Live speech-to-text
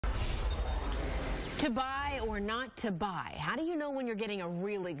To buy or not to buy? How do you know when you're getting a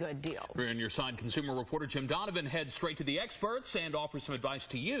really good deal? And your side consumer reporter Jim Donovan heads straight to the experts and offers some advice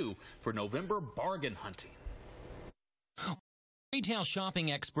to you for November bargain hunting. Retail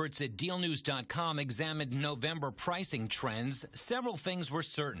shopping experts at DealNews.com examined November pricing trends. Several things were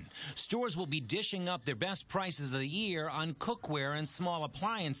certain. Stores will be dishing up their best prices of the year on cookware and small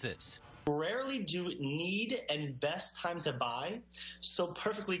appliances. Rarely do need and best time to buy so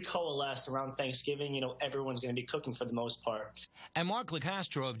perfectly coalesce around Thanksgiving. You know, everyone's going to be cooking for the most part. And Mark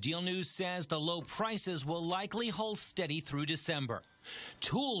LoCastro of DealNews says the low prices will likely hold steady through December.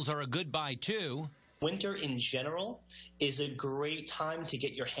 Tools are a good buy, too. Winter in general is a great time to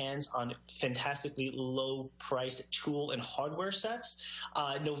get your hands on fantastically low-priced tool and hardware sets.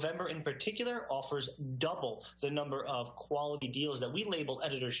 November in particular offers double the number of quality deals that we label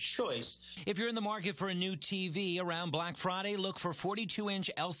Editor's Choice. If you're in the market for a new TV around Black Friday, look for 42-inch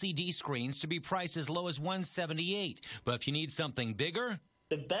LCD screens to be priced as low as $178. But if you need something bigger,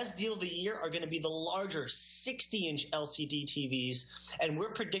 the best deal of the year are going to be the larger 60-inch LCD TVs, and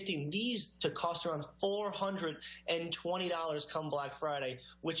we're predicting these to cost around $420 come Black Friday,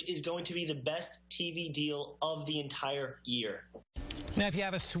 which is going to be the best TV deal of the entire year. Now, if you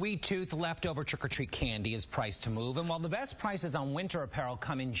have a sweet tooth, leftover trick-or-treat candy is priced to move. And while the best prices on winter apparel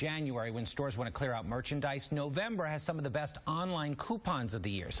come in January when stores want to clear out merchandise, November has some of the best online coupons of the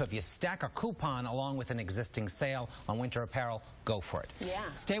year. So if you stack a coupon along with an existing sale on winter apparel, go for it. Yeah.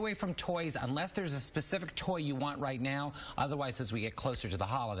 Stay away from toys unless there's a specific toy you want right now. Otherwise, as we get closer to the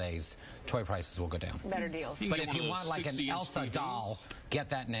holidays, toy prices will go down. Better deals. But if you want like an Elsa doll, get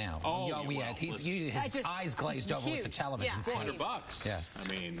that now. Oh, yeah. His eyes glazed over with the television. Yeah. $400. Yes. I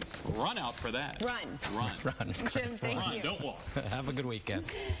mean, run out for that. Run. Run. Jim, thank you. Don't walk. Have a good weekend.